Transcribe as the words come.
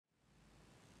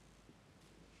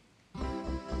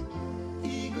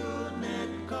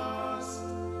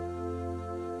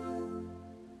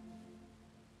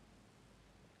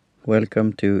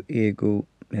welcome to Ego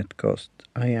Netcast.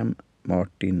 I am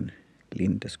Martin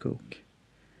Lindeskog.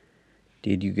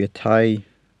 Did you get high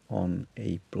on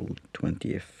April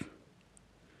 20th?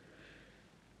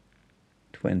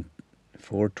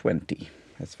 420,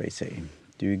 as they say.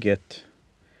 Do you get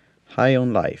high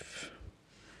on life?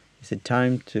 Is it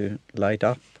time to light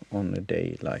up on a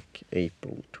day like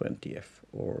April 20th?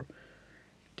 Or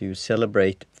do you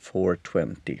celebrate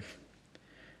 420?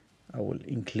 I will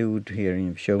include here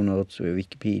in show notes a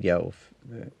Wikipedia of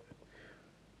the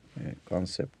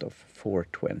concept of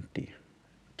 420,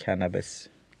 cannabis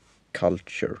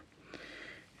culture,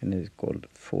 and it's called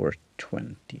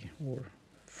 420 or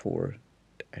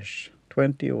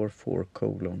 4-20 or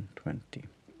 4:20.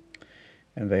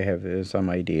 And they have some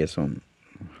ideas on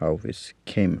how this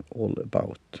came all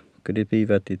about. Could it be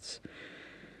that it's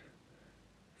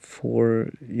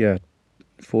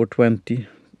 420,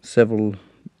 several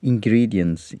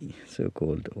ingredients,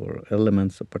 so-called, or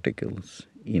elements or particles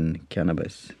in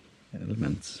cannabis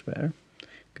elements there?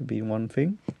 Could be one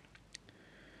thing.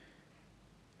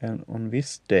 And on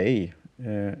this day,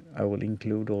 I will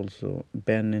include also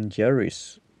Ben &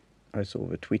 Jerry's. I saw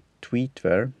the tweet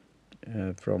there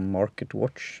from Market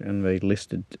Watch, and they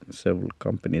listed several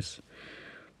companies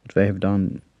what they have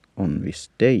done on this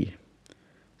day.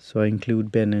 So I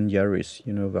include Ben & Jerry's,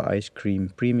 the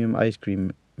premium ice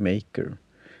cream maker.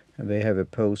 And they have a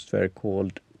post there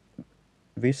called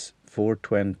 "This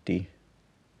 420,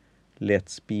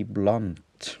 let's be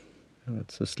blunt."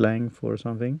 That's a slang for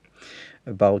something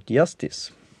about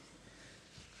justice.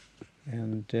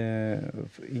 And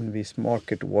in this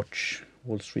Market Watch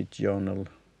Wall Street Journal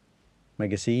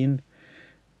magazine,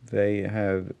 they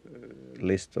have a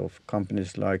list of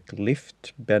companies like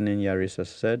Lyft, Ben & Jerry's, as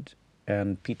I said,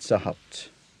 and Pizza Hut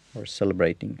are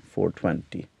celebrating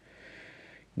 420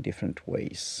 in different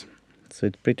ways. So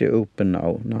it's pretty open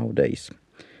nowadays.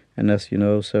 And as you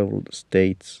know, several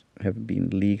states have been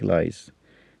legalized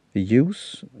the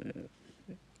use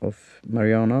of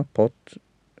marijuana, pot,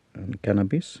 and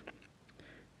cannabis,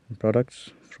 and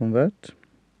products from that,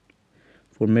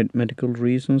 for medical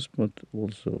reasons, but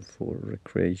also for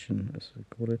recreation, as I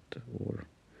call it.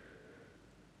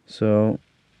 So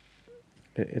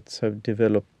it's have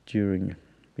developed during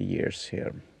the years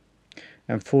here.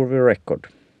 And for the record,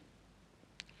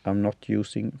 I'm not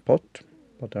using pot,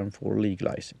 but I'm for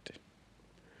legalizing it.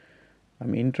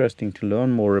 I'm interested to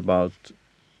learn more about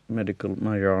medical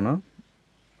marijuana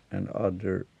and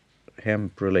other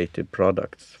hemp-related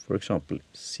products. For example,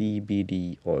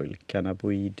 CBD oil,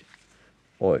 cannabinoid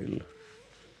oil.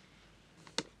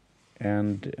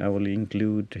 And I will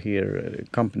include here a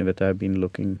company that I've been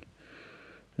looking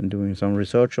and doing some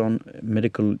research on,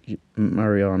 Medical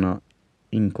Marijuana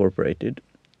Incorporated.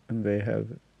 And they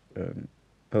have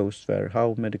post there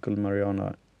how Medical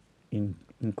Marijuana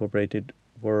Incorporated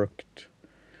worked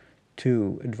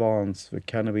to advance the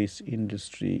cannabis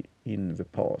industry in the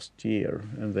past year,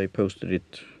 and they posted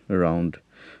it around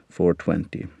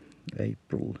 420,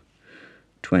 April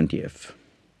 20th.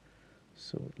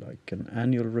 So like an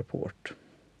annual report.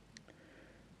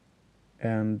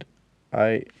 And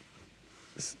I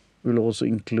will also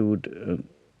include an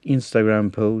Instagram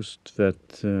post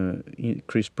that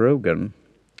Chris Brogan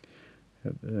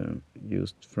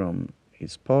used from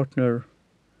his partner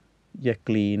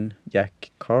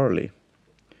Jack Carley,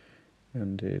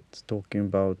 and it's talking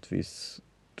about this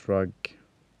drug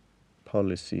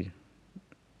policy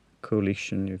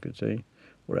coalition, you could say,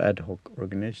 or ad hoc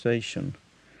organization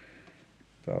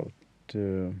about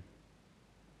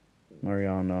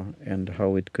marijuana and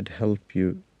how it could help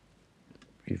you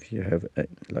if you have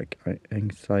like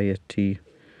anxiety,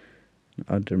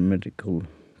 other medical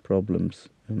problems,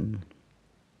 and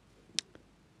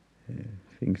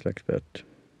things like that,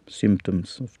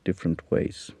 symptoms of different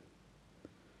ways.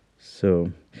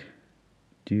 So,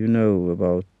 do you know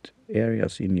about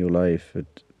areas in your life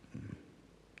that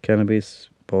cannabis,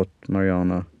 pot,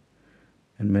 marijuana,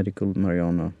 and medical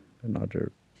marijuana and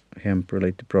other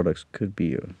hemp-related products could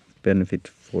be a benefit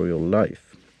for your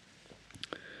life?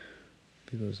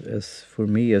 Because as for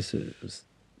me, as a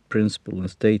principle and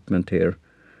statement here,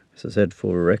 as I said,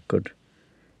 for a record,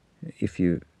 if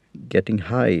you getting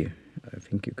high, I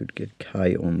think you could get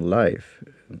high on life.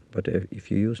 But if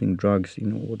you're using drugs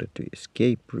in order to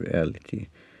escape reality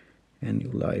and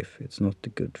your life, it's not a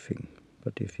good thing.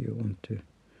 But if you want to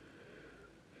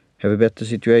have a better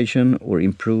situation or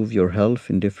improve your health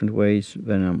in different ways,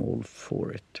 then I'm all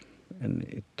for it. And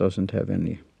it doesn't have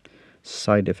any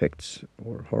side effects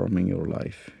or harming your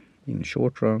life in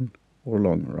short run or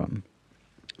long run.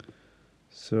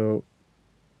 So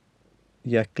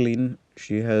Jacqueline,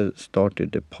 she has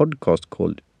started a podcast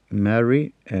called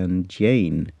Mary and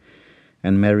Jane.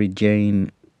 And Mary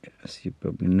Jane, as you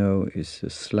probably know, is a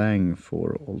slang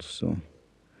for also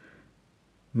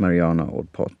marijuana or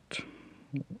pot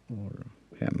or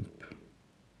hemp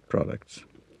products.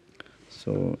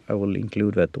 So I will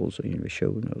include that also in the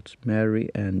show notes. Mary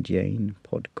and Jane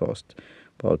podcast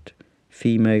about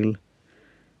female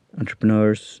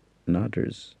entrepreneurs and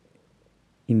others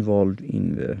involved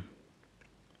in the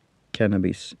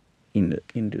cannabis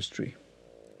industry.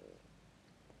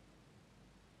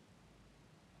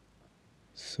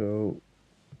 So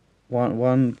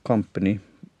one company,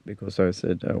 because I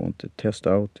said I want to test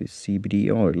out this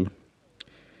CBD oil.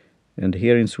 And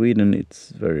here in Sweden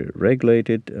it's very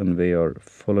regulated and they are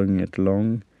following it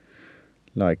along,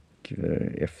 like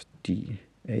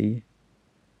FDA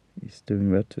is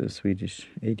doing that, a Swedish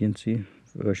agency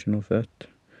version of that,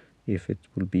 if it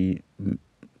will be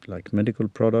like medical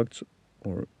products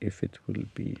or if it will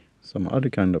be some other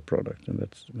kind of product, and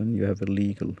that's when you have a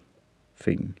legal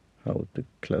thing how to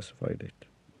classify it.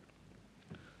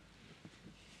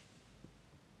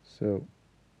 So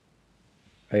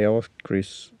I asked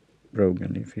Chris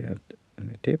Brogan if he had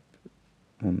any tip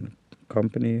on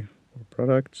company or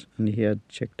products, and he had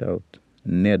checked out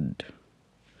Ned.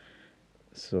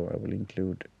 So I will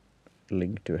include a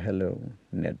link to Hello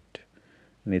Ned,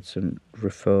 and it's a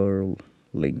referral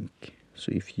link.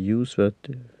 So if you use that,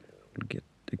 you'll get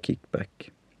a kickback.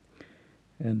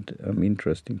 And I'm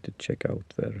interested to check out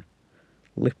their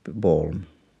lip balm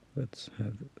that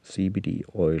have CBD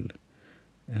oil,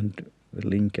 and the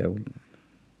link I will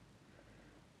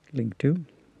link to,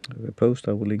 the post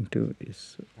I will link to,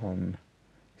 is on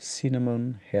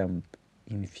cinnamon hemp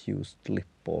infused lip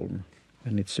balm,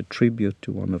 and it's a tribute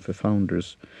to one of the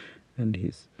founders and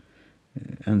his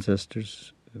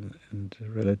ancestors and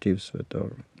relatives that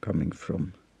are coming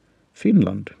from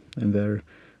Finland, and they're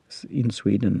in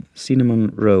Sweden.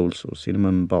 Cinnamon rolls or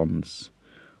cinnamon buns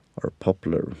are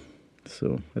popular,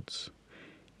 so that's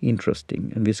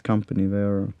interesting. And this company, they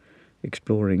are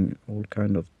exploring all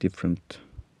kind of different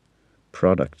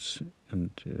products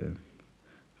and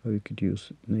how you could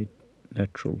use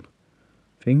natural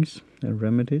things and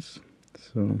remedies.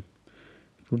 So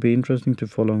it will be interesting to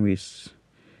follow this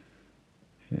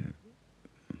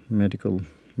medical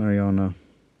marijuana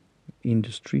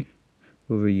industry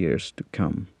over years to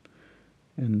come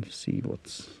and see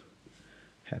what's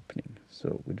happening.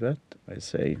 So with that, I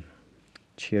say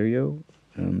cheerio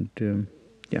and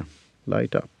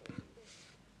light up.